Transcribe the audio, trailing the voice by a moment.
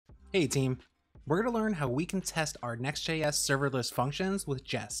Hey team, we're going to learn how we can test our Next.js serverless functions with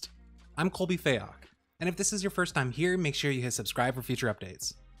Jest. I'm Colby Fayok, and if this is your first time here, make sure you hit subscribe for future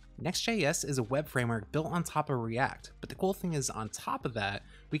updates. Next.js is a web framework built on top of React, but the cool thing is on top of that,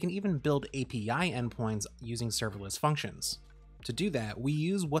 we can even build API endpoints using serverless functions. To do that, we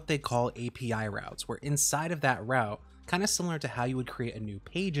use what they call API routes, where inside of that route, kind of similar to how you would create a new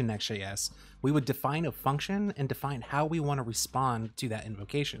page in Next.js, we would define a function and define how we want to respond to that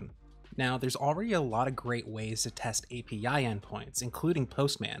invocation. Now, there's already a lot of great ways to test API endpoints, including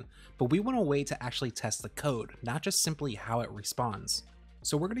Postman, but we want a way to actually test the code, not just simply how it responds.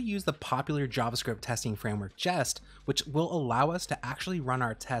 So we're going to use the popular JavaScript testing framework Jest, which will allow us to actually run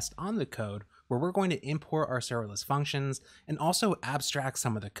our test on the code, where we're going to import our serverless functions and also abstract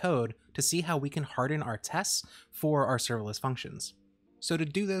some of the code to see how we can harden our tests for our serverless functions. So to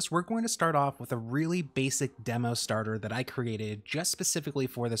do this, we're going to start off with a really basic demo starter that I created just specifically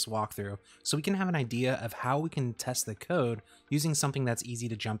for this walkthrough, so we can have an idea of how we can test the code using something that's easy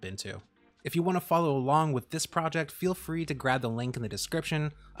to jump into. If you want to follow along with this project, feel free to grab the link in the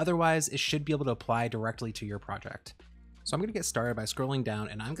description, otherwise it should be able to apply directly to your project. So I'm going to get started by scrolling down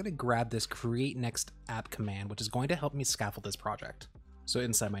and I'm going to grab this create next app command, which is going to help me scaffold this project. So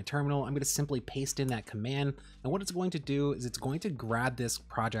inside my terminal, I'm going to simply paste in that command, and what it's going to do is it's going to grab this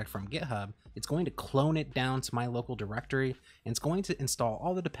project from GitHub, it's going to clone it down to my local directory, and it's going to install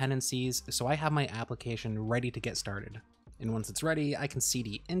all the dependencies so I have my application ready to get started. And once it's ready, I can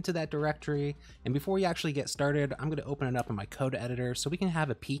cd into that directory, and before we actually get started, I'm going to open it up in my code editor so we can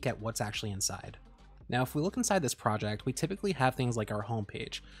have a peek at what's actually inside. Now, if we look inside this project, we typically have things like our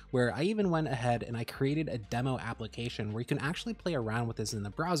homepage, where I even went ahead and I created a demo application where you can actually play around with this in the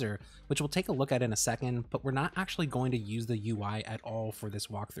browser, which we'll take a look at in a second, but we're not actually going to use the UI at all for this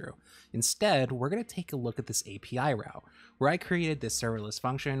walkthrough. Instead, we're going to take a look at this API route, where I created this serverless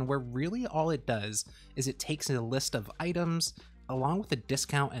function where really all it does is it takes a list of items along with a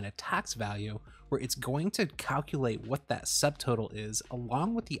discount and a tax value, where it's going to calculate what that subtotal is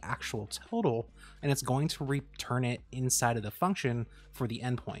along with the actual total, and it's going to return it inside of the function for the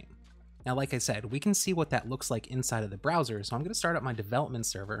endpoint. Now, like I said, we can see what that looks like inside of the browser, so I'm going to start up my development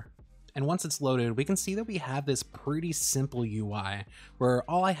server. And once it's loaded, we can see that we have this pretty simple UI where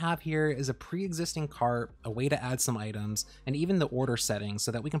all I have here is a pre-existing cart, a way to add some items, and even the order settings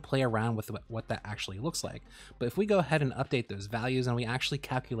so that we can play around with what that actually looks like. But if we go ahead and update those values and we actually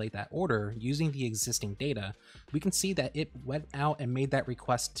calculate that order using the existing data, we can see that it went out and made that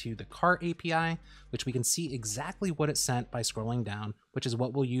request to the cart API, which we can see exactly what it sent by scrolling down, which is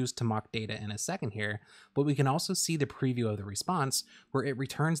what we'll use to mock data in a second here. But we can also see the preview of the response where it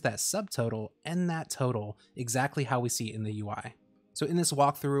returns that subtotal and that total exactly how we see it in the UI. So in this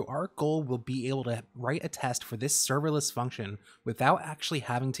walkthrough, our goal will be able to write a test for this serverless function without actually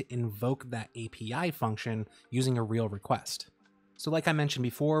having to invoke that API function using a real request. So like I mentioned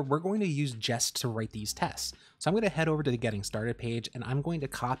before, we're going to use Jest to write these tests. So I'm going to head over to the getting started page and I'm going to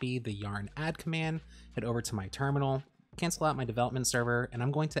copy the yarn add command, head over to my terminal, cancel out my development server, and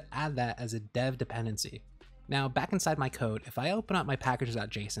I'm going to add that as a dev dependency. Now, back inside my code, if I open up my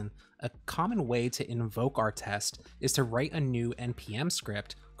packages.json, a common way to invoke our test is to write a new npm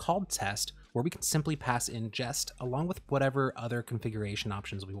script called test, where we can simply pass in Jest along with whatever other configuration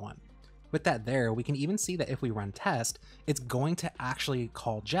options we want. With that there, we can even see that if we run test, it's going to actually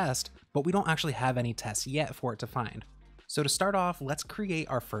call Jest, but we don't actually have any tests yet for it to find. So to start off, let's create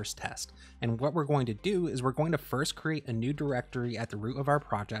our first test. And what we're going to do is we're going to first create a new directory at the root of our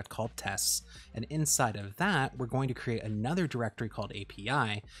project called tests. And inside of that, we're going to create another directory called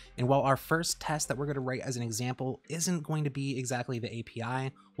API. And while our first test that we're going to write as an example isn't going to be exactly the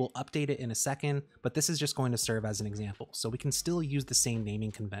API, we'll update it in a second, but this is just going to serve as an example. So we can still use the same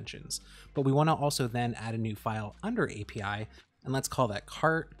naming conventions, but we want to also then add a new file under API, and let's call that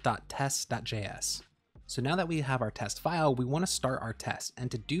cart.test.js. So now that we have our test file, we want to start our test.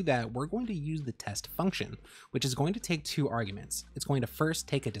 And to do that, we're going to use the test function, which is going to take two arguments. It's going to first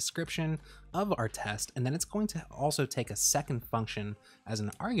take a description of our test, and then it's going to also take a second function as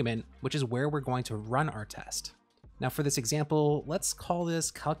an argument, which is where we're going to run our test. Now for this example, let's call this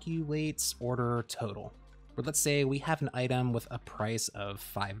calculates order total. Or let's say we have an item with a price of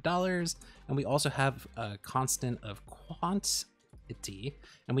 $5, and we also have a constant of quantity,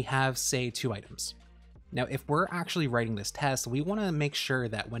 and we have, say, 2 items. Now, if we're actually writing this test, we want to make sure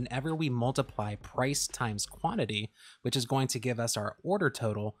that whenever we multiply price times quantity, which is going to give us our order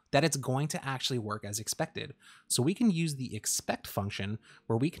total, that it's going to actually work as expected. So we can use the expect function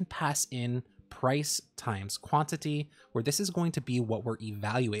where we can pass in price times quantity, where this is going to be what we're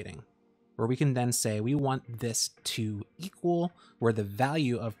evaluating. where we can then say we want this to equal where the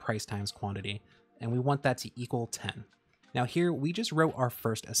value of price times quantity, and we want that to equal 10. Now here we just wrote our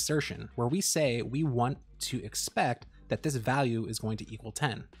first assertion where we say we want to expect that this value is going to equal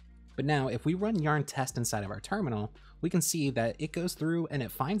 10. But now if we run yarn test inside of our terminal, we can see that it goes through and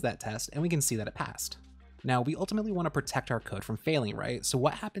it finds that test, and we can see that it passed. Now we ultimately want to protect our code from failing, right? So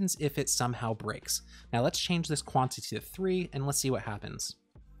what happens if it somehow breaks? Now let's change this quantity to 3 and let's see what happens.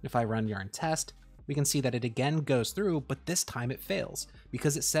 If I run yarn test, we can see that it again goes through, but this time it fails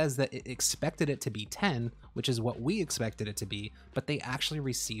because it says that it expected it to be 10, which is what we expected it to be, but they actually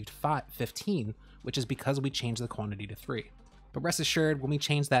received 15, which is because we changed the quantity to 3. But rest assured, when we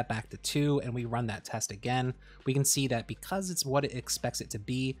change that back to 2 and we run that test again, we can see that because it's what it expects it to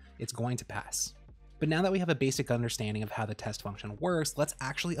be, it's going to pass. But now that we have a basic understanding of how the test function works, let's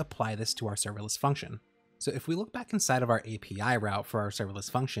actually apply this to our serverless function. So if we look back inside of our API route for our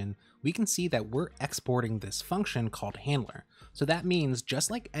serverless function, we can see that we're exporting this function called handler. So that means just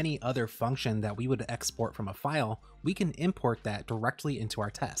like any other function that we would export from a file, we can import that directly into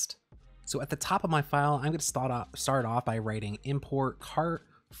our test. So at the top of my file, I'm going to start off by writing import cart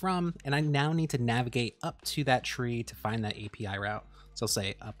from, and I now need to navigate up to that tree to find that API route. So I'll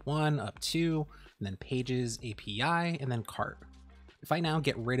say up 1, up 2, and then pages, API, and then cart. If I now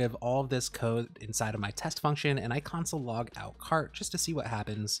get rid of all of this code inside of my test function and I console log out cart just to see what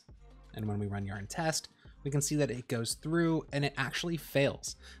happens, and when we run yarn test, we can see that it goes through and it actually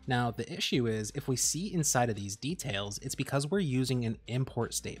fails. Now the issue is if we see inside of these details, it's because we're using an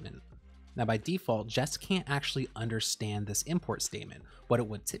import statement. Now by default, Jest can't actually understand this import statement. What it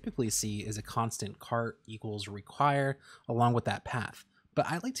would typically see is a constant cart equals require along with that path. But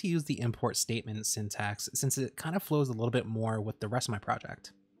I like to use the import statement syntax since it kind of flows a little bit more with the rest of my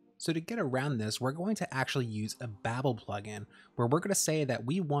project. So to get around this, we're going to actually use a Babel plugin where we're going to say that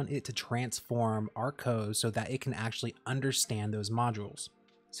we want it to transform our code so that it can actually understand those modules.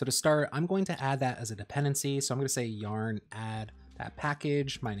 So to start, I'm going to add that as a dependency. So I'm going to say yarn add that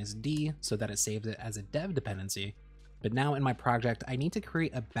package -d so that it saves it as a dev dependency. But now in my project, I need to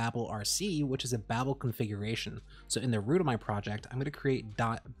create a Babel RC, which is a Babel configuration. So in the root of my project, I'm going to create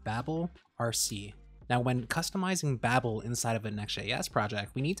 .babel RC. Now when customizing Babel inside of a Next.js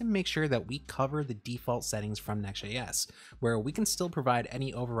project, we need to make sure that we cover the default settings from Next.js, where we can still provide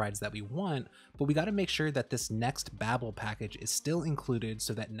any overrides that we want, but we got to make sure that this next Babel package is still included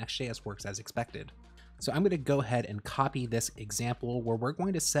so that Next.js works as expected. So I'm going to go ahead and copy this example where we're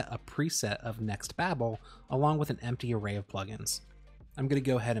going to set a preset of next Babel along with an empty array of plugins. I'm going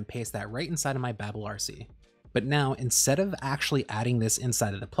to go ahead and paste that right inside of my Babel RC. But now instead of actually adding this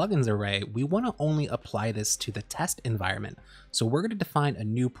inside of the plugins array, we want to only apply this to the test environment. So we're going to define a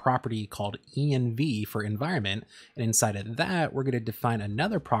new property called env for environment, and inside of that, we're going to define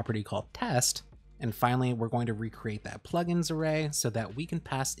another property called test. And finally, we're going to recreate that plugins array so that we can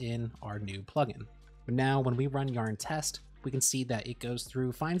pass in our new plugin. But now when we run yarn test, we can see that it goes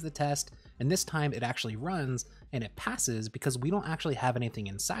through, finds the test, and this time it actually runs and it passes because we don't actually have anything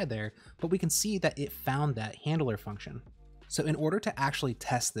inside there, but we can see that it found that handler function. So in order to actually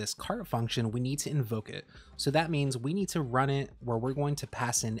test this cart function, we need to invoke it. So that means we need to run it where we're going to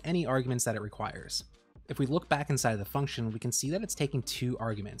pass in any arguments that it requires. If we look back inside of the function, we can see that it's taking 2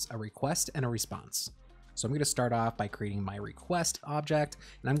 arguments, a request and a response. So I'm going to start off by creating my request object,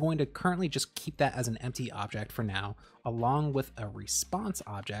 and I'm going to currently just keep that as an empty object for now, along with a response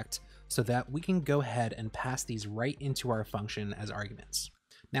object so that we can go ahead and pass these right into our function as arguments.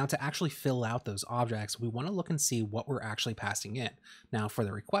 Now to actually fill out those objects, we want to look and see what we're actually passing in. Now for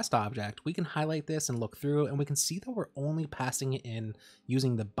the request object, we can highlight this and look through, and we can see that we're only passing it in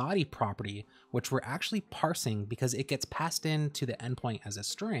using the body property, which we're actually parsing because it gets passed in to the endpoint as a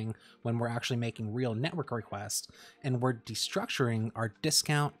string when we're actually making real network requests, and we're destructuring our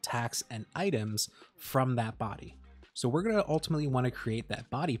discount, tax, and items from that body. So we're going to ultimately want to create that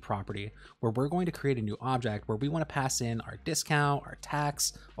body property where we're going to create a new object where we want to pass in our discount, our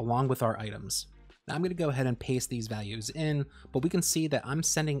tax, along with our items. Now I'm going to go ahead and paste these values in, but we can see that I'm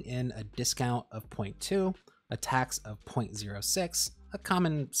sending in a discount of 0.2, a tax of 0.06, a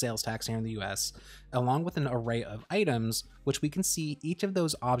common sales tax here in the US, along with an array of items, which we can see each of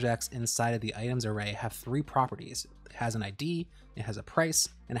those objects inside of the items array have 3 properties. It has an ID, it has a price,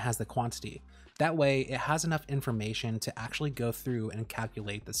 and it has the quantity. That way, it has enough information to actually go through and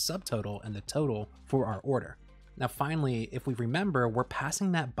calculate the subtotal and the total for our order. Now finally, if we remember, we're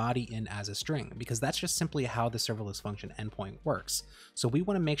passing that body in as a string because that's just simply how the serverless function endpoint works. So we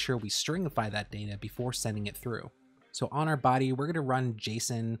want to make sure we stringify that data before sending it through. So on our body, we're going to run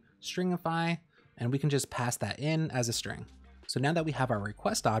JSON stringify, and we can just pass that in as a string. So now that we have our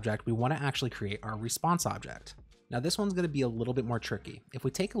request object, we want to actually create our response object. Now this one's going to be a little bit more tricky. If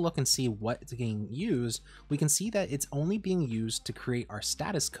we take a look and see what's being used, we can see that it's only being used to create our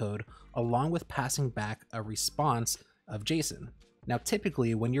status code along with passing back a response of JSON. Now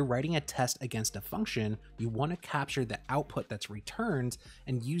typically when you're writing a test against a function, you want to capture the output that's returned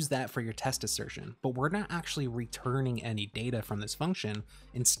and use that for your test assertion, but we're not actually returning any data from this function.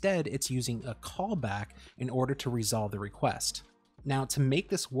 Instead, it's using a callback in order to resolve the request. Now to make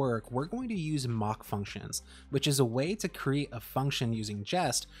this work, we're going to use mock functions, which is a way to create a function using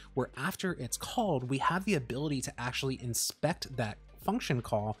Jest where after it's called, we have the ability to actually inspect that function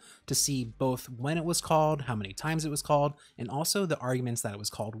call to see both when it was called, how many times it was called, and also the arguments that it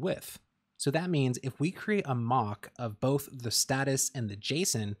was called with. So that means if we create a mock of both the status and the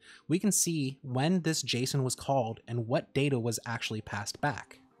JSON, we can see when this JSON was called and what data was actually passed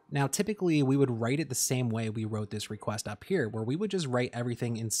back. Now, typically we would write it the same way we wrote this request up here, where we would just write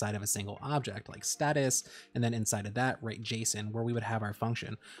everything inside of a single object like status, and then inside of that write JSON where we would have our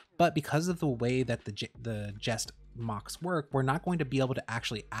function. But because of the way that the Jest mocks work, we're not going to be able to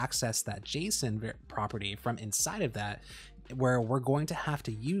actually access that JSON property from inside of that, where we're going to have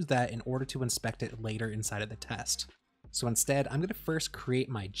to use that in order to inspect it later inside of the test. So instead, I'm going to first create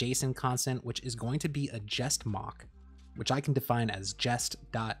my JSON constant, which is going to be a Jest mock, which I can define as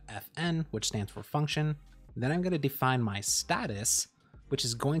jest.fn, which stands for function. Then I'm going to define my status, which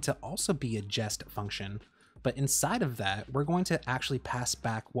is going to also be a Jest function. But inside of that, we're going to actually pass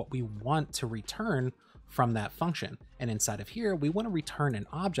back what we want to return from that function. And inside of here, we want to return an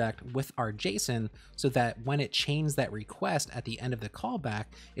object with our JSON so that when it chains that request at the end of the callback,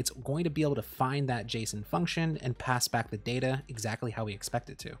 it's going to be able to find that JSON function and pass back the data exactly how we expect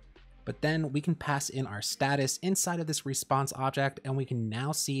it to. But then we can pass in our status inside of this response object, and we can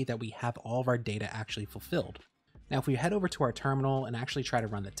now see that we have all of our data actually fulfilled. Now, if we head over to our terminal and actually try to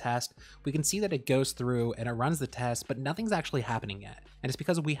run the test, we can see that it goes through and it runs the test, but nothing's actually happening yet. And it's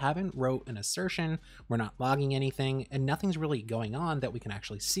because we haven't wrote an assertion, we're not logging anything, and nothing's really going on that we can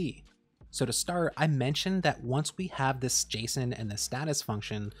actually see. So to start, I mentioned that once we have this JSON and the status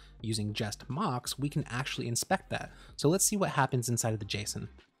function using Jest mocks, we can actually inspect that. So let's see what happens inside of the JSON.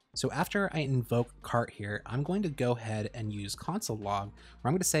 So after I invoke cart here, I'm going to go ahead and use console log, where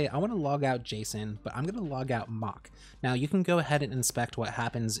I'm going to say I want to log out JSON, but I'm going to log out mock. Now you can go ahead and inspect what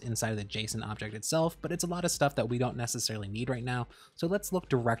happens inside of the JSON object itself, but it's a lot of stuff that we don't necessarily need right now. So let's look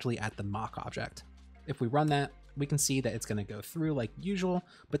directly at the mock object. If we run that, we can see that it's going to go through like usual,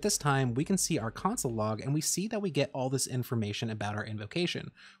 but this time we can see our console log and we see that we get all this information about our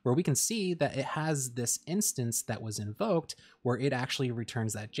invocation, where we can see that it has this instance that was invoked where it actually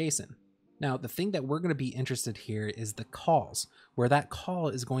returns that JSON. Now, the thing that we're going to be interested here is the calls, where that call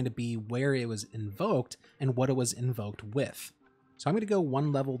is going to be where it was invoked and what it was invoked with. So I'm going to go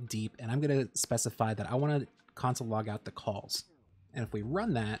one level deep and I'm going to specify that I want to console log out the calls. And if we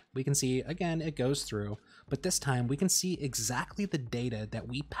run that, we can see, again, it goes through, but this time we can see exactly the data that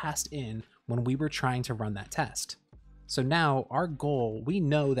we passed in when we were trying to run that test. So now our goal, we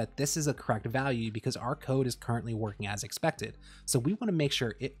know that this is a correct value because our code is currently working as expected. So we want to make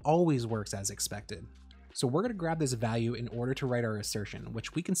sure it always works as expected. So we're going to grab this value in order to write our assertion,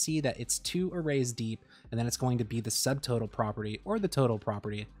 which we can see that it's 2 arrays deep, and then it's going to be the subtotal property or the total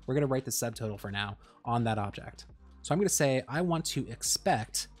property. We're going to write the subtotal for now on that object. So I'm going to say I want to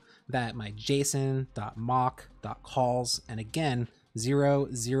expect that my JSON.mock.calls, and again, 0,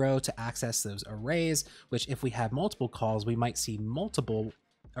 0 to access those arrays, which if we have multiple calls, we might see multiple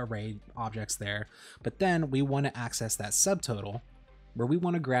array objects there. But then we want to access that subtotal, where we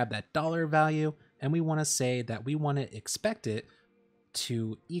want to grab that dollar value, and we want to say that we want to expect it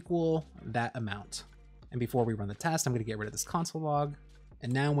to equal that amount. And before we run the test, I'm going to get rid of this console log.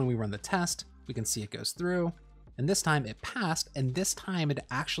 And now when we run the test, we can see it goes through. And this time it passed, and this time it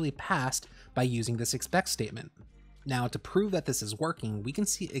actually passed by using this expect statement. Now, to prove that this is working, we can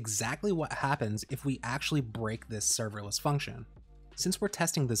see exactly what happens if we actually break this serverless function. Since we're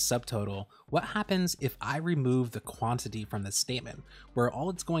testing the subtotal, what happens if I remove the quantity from this statement, where all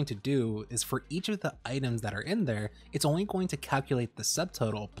it's going to do is for each of the items that are in there, it's only going to calculate the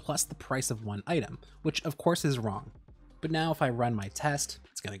subtotal plus the price of one item, which of course is wrong. But now if I run my test,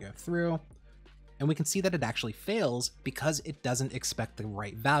 it's going to go through, and we can see that it actually fails because it doesn't expect the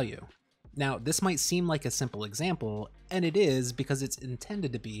right value. Now, this might seem like a simple example, and it is because it's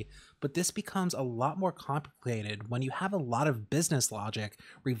intended to be, but this becomes a lot more complicated when you have a lot of business logic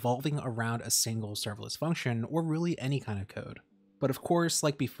revolving around a single serverless function or really any kind of code. But of course,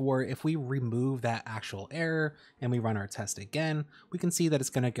 like before, if we remove that actual error and we run our test again, we can see that it's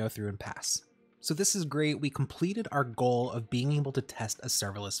going to go through and pass. So this is great. We completed our goal of being able to test a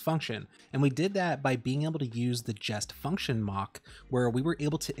serverless function. And we did that by being able to use the Jest function mock, where we were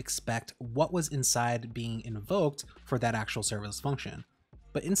able to expect what was inside being invoked for that actual serverless function.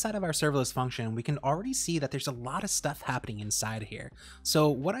 But inside of our serverless function, we can already see that there's a lot of stuff happening inside here. So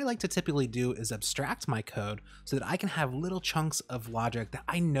what I like to typically do is abstract my code so that I can have little chunks of logic that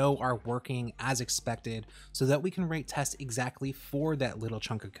I know are working as expected so that we can write tests exactly for that little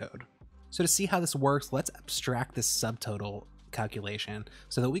chunk of code. So to see how this works, let's abstract this subtotal calculation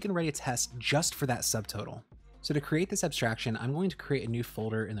so that we can write a test just for that subtotal. So to create this abstraction, I'm going to create a new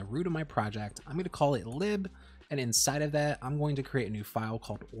folder in the root of my project. I'm going to call it lib, and inside of that, I'm going to create a new file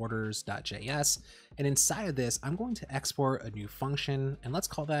called orders.js. And inside of this, I'm going to export a new function, and let's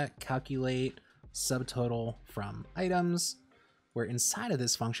call that calculate subtotal from items, where inside of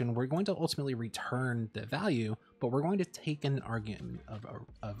this function, we're going to ultimately return the value, but we're going to take an argument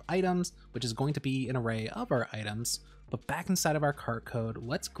of items, which is going to be an array of our items. But back inside of our cart code,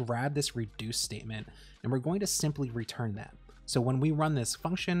 let's grab this reduce statement, and we're going to simply return that. So when we run this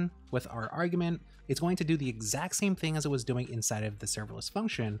function with our argument, it's going to do the exact same thing as it was doing inside of the serverless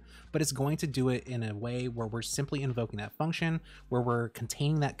function, but it's going to do it in a way where we're simply invoking that function, where we're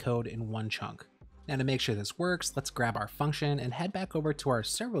containing that code in one chunk. Now to make sure this works, let's grab our function and head back over to our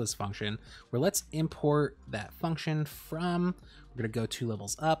serverless function, where let's import that function from, we're going to go 2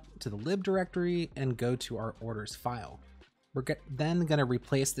 levels up to the lib directory and go to our orders file. We're then going to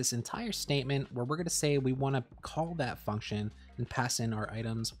replace this entire statement where we're going to say we want to call that function and pass in our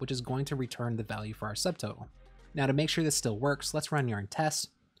items, which is going to return the value for our subtotal. Now to make sure this still works, let's run yarn test,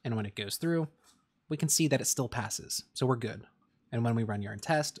 and when it goes through, we can see that it still passes, so we're good. And when we run yarn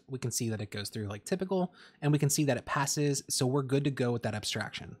test, we can see that it goes through like typical, and we can see that it passes, so we're good to go with that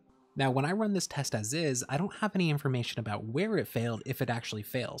abstraction. Now, when I run this test as is, I don't have any information about where it failed if it actually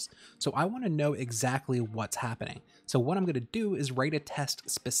fails. So I want to know exactly what's happening. So what I'm going to do is write a test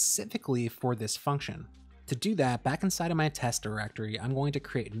specifically for this function. To do that, back inside of my test directory, I'm going to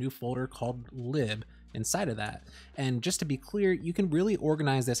create a new folder called lib inside of that. And just to be clear, you can really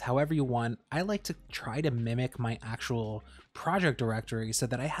organize this however you want. I like to try to mimic my actual project directory so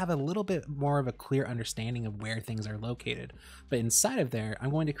that I have a little bit more of a clear understanding of where things are located. But inside of there, I'm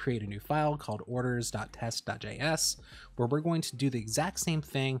going to create a new file called orders.test.js, where we're going to do the exact same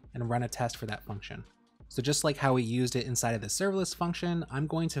thing and run a test for that function. So just like how we used it inside of the serverless function, I'm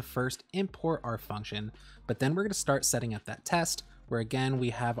going to first import our function, but then we're going to start setting up that test, where again,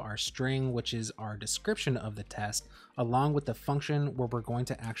 we have our string, which is our description of the test, along with the function where we're going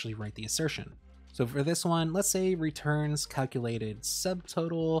to actually write the assertion. So for this one, let's say returns calculated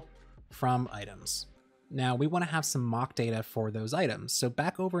subtotal from items. Now we want to have some mock data for those items. So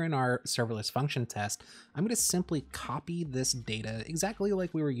back over in our serverless function test, I'm going to simply copy this data exactly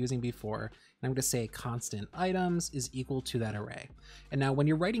like we were using before. And I'm going to say constant items is equal to that array. And now when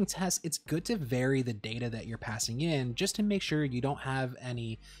you're writing tests, it's good to vary the data that you're passing in just to make sure you don't have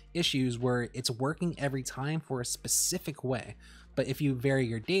any issues where it's working every time for a specific way. But if you vary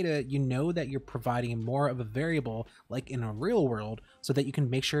your data, you know that you're providing more of a variable like in a real world so that you can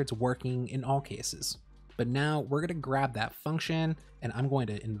make sure it's working in all cases. But now we're going to grab that function and I'm going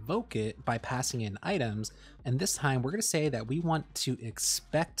to invoke it by passing in items. And this time we're going to say that we want to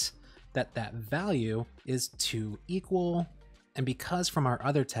expect that that value is to equal. And because from our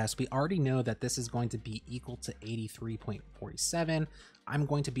other test, we already know that this is going to be equal to 83.47, I'm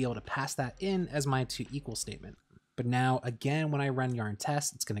going to be able to pass that in as my to equal statement. But now again, when I run yarn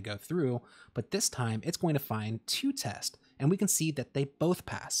test, it's going to go through, but this time it's going to find 2 tests and we can see that they both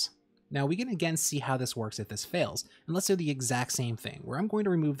pass. Now we can again see how this works if this fails, and let's do the exact same thing where I'm going to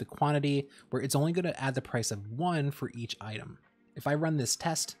remove the quantity where it's only going to add the price of 1 for each item. If I run this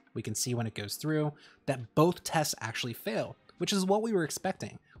test, we can see when it goes through that both tests actually fail, which is what we were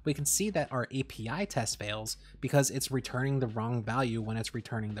expecting. We can see that our API test fails because it's returning the wrong value when it's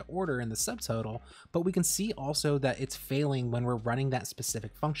returning the order and the subtotal, but we can see also that it's failing when we're running that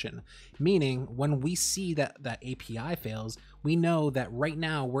specific function, meaning when we see that that API fails, we know that right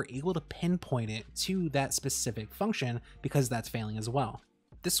now we're able to pinpoint it to that specific function because that's failing as well.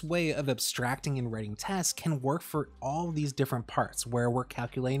 This way of abstracting and writing tests can work for all these different parts where we're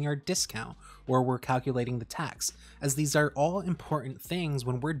calculating our discount or we're calculating the tax, as these are all important things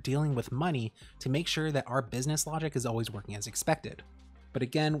when we're dealing with money to make sure that our business logic is always working as expected. But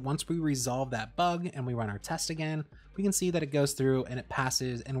again, once we resolve that bug and we run our test again, we can see that it goes through and it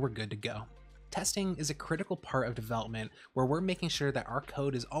passes and we're good to go. Testing is a critical part of development where we're making sure that our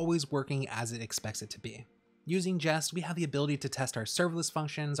code is always working as it expects it to be. Using Jest, we have the ability to test our serverless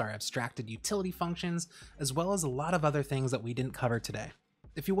functions, our abstracted utility functions, as well as a lot of other things that we didn't cover today.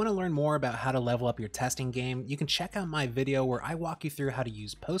 If you want to learn more about how to level up your testing game, you can check out my video where I walk you through how to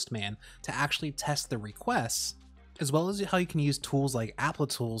use Postman to actually test the requests, as well as how you can use tools like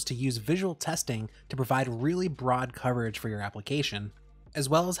Applitools to use visual testing to provide really broad coverage for your application, as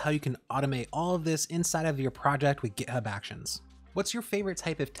well as how you can automate all of this inside of your project with GitHub Actions. What's your favorite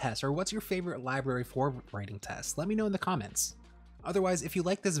type of test, or what's your favorite library for writing tests? Let me know in the comments. Otherwise, if you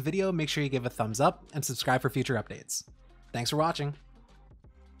like this video, make sure you give a thumbs up and subscribe for future updates. Thanks for watching.